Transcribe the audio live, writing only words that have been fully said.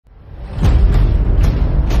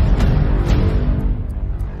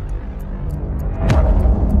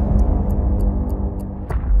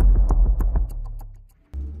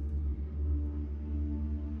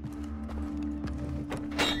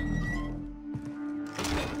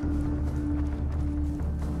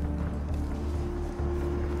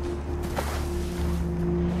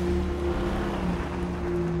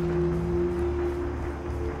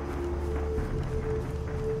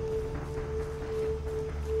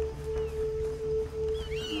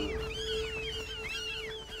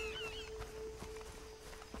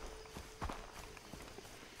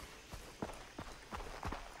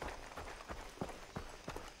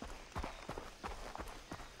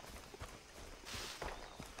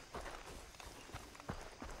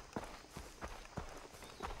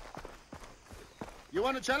You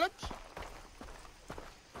want a challenge?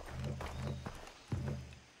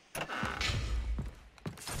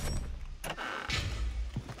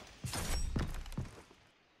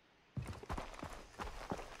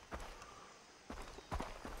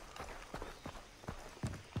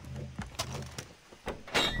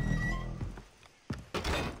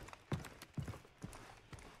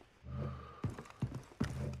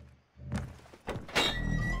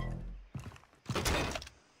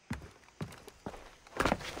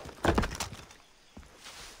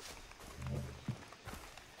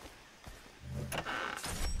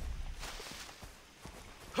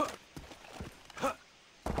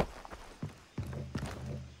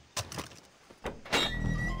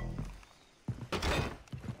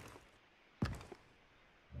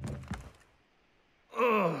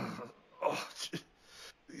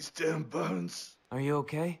 Damn bones. Are you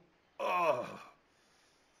okay? Oh,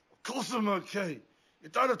 of course I'm okay. You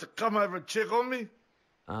don't have to come over and check on me.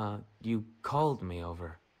 You called me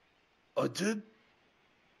over. I did?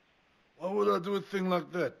 Why would I do a thing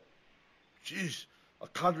like that? Jeez, I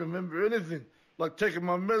can't remember anything. Like taking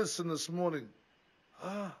my medicine this morning.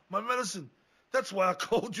 Ah, my medicine. That's why I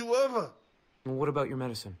called you over. Well, what about your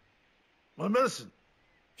medicine? My medicine?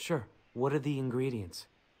 Sure. What are the ingredients?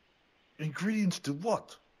 Ingredients to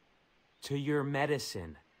what? To your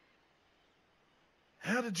medicine.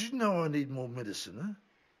 How did you know I need more medicine, huh?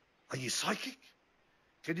 Are you psychic?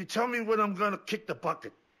 Can you tell me when I'm going to kick the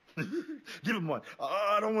bucket? Never mind.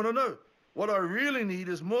 I don't want to know. What I really need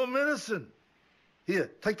is more medicine.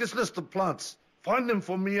 Here, take this list of plants. Find them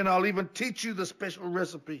for me and I'll even teach you the special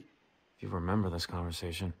recipe. If you remember this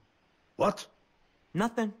conversation. What?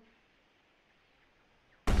 Nothing.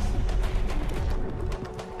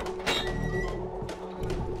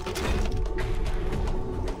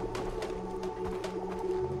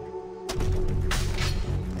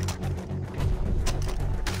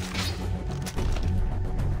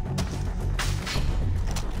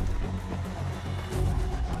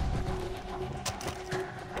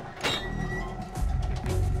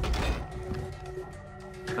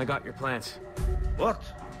 I got your plants. What?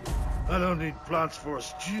 I don't need plants for a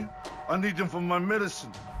stew. I need them for my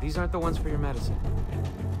medicine. These aren't the ones for your medicine.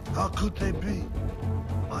 How could they be?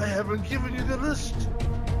 I haven't given you the list.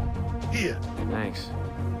 Here. Thanks.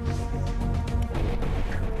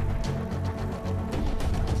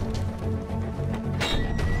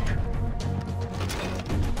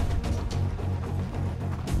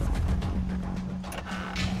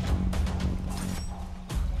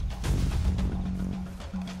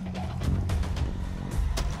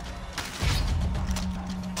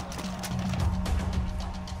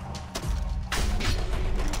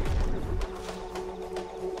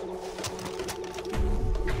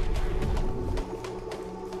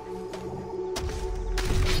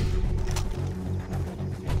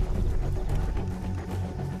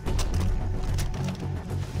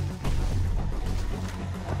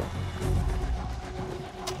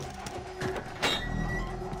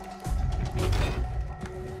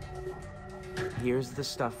 Here's the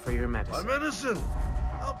stuff for your medicine. My medicine?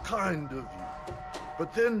 How kind of you.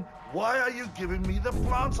 But then, why are you giving me the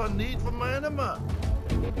plants I need for my enema?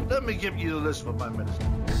 Let me give you the list for my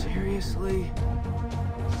medicine. Seriously?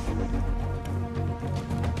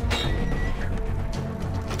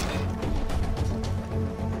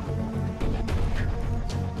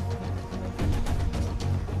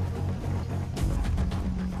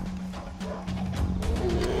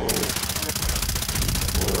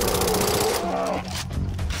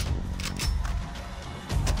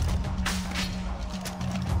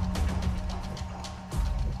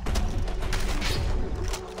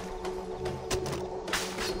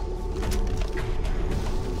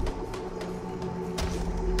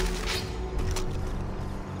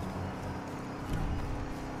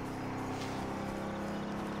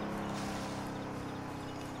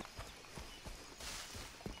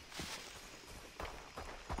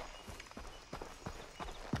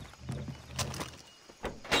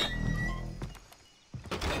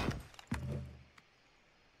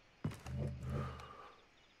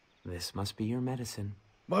 This must be your medicine.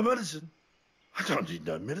 My medicine? I don't need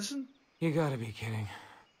no medicine. You gotta be kidding.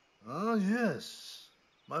 Oh, yes.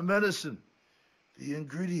 My medicine. The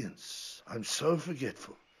ingredients. I'm so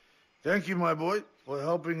forgetful. Thank you, my boy, for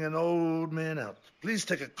helping an old man out. Please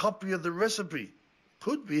take a copy of the recipe.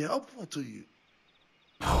 Could be helpful to you.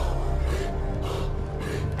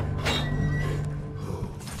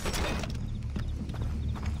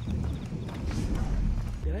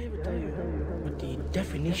 Did I ever tell you what the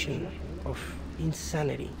definition of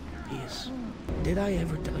insanity is? Did I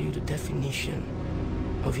ever tell you the definition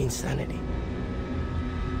of insanity?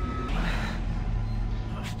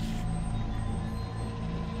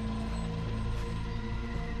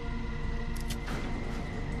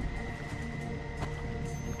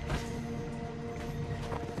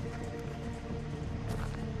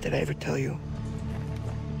 Did I ever tell you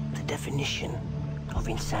the definition of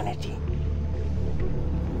insanity?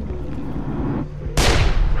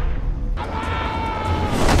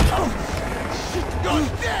 You're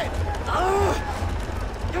dead! I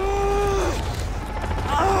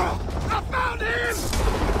found him!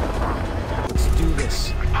 Let's do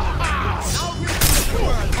this. Now we're the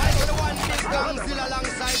world. I the one big gang still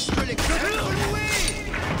alongside Skrillex.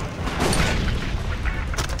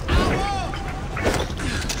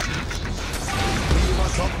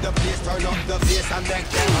 Up the place, turn up the bass and make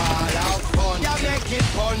them all have fun. Yeah, make it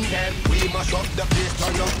fun then. We must up the place,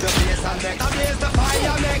 turn up the bass and make them blaze the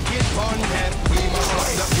fire, make it fun then. We must up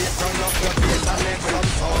the place, turn up the bass and make some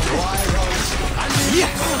sound. Why run?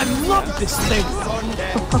 Yes, I love this thing.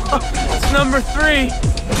 It's number 3.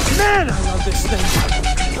 Man, I love this thing.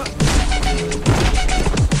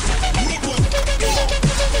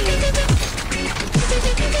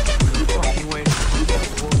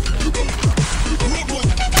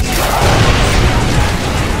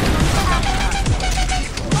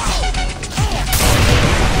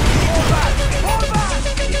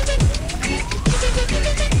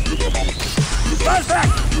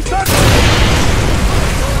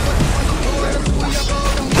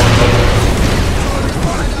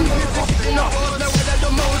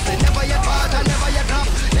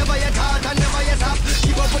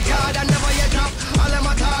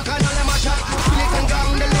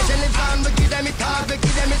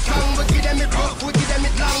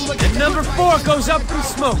 And number 4 goes up in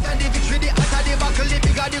smoke.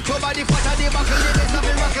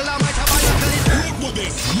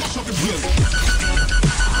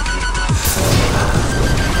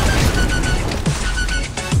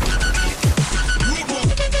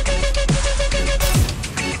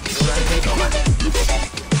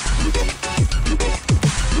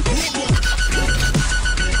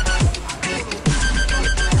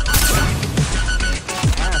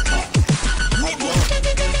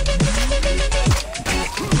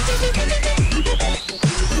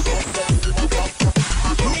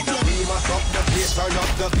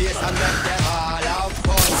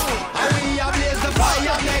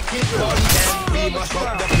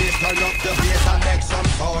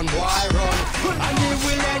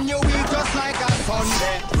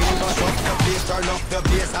 Turn up the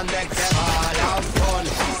bass and make them all have fun.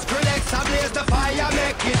 Skrillex ablaze the fire,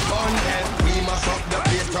 make it fun then. We must up the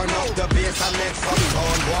bass, turn up the bass and make some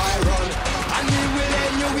sound. Why run? And we will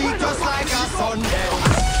end your week just like a Sunday.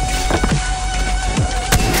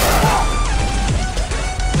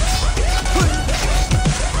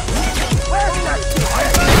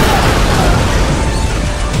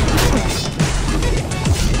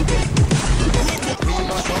 We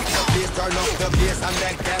must up the bass, turn up the bass and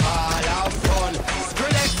make them all have fun.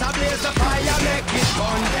 Skrillex ablaze the fire, make it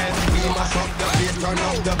fun then. We must up the bass, turn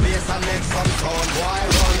up the bass and make some sound. Why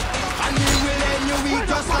run? And we will end your week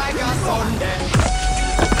just like a Sunday.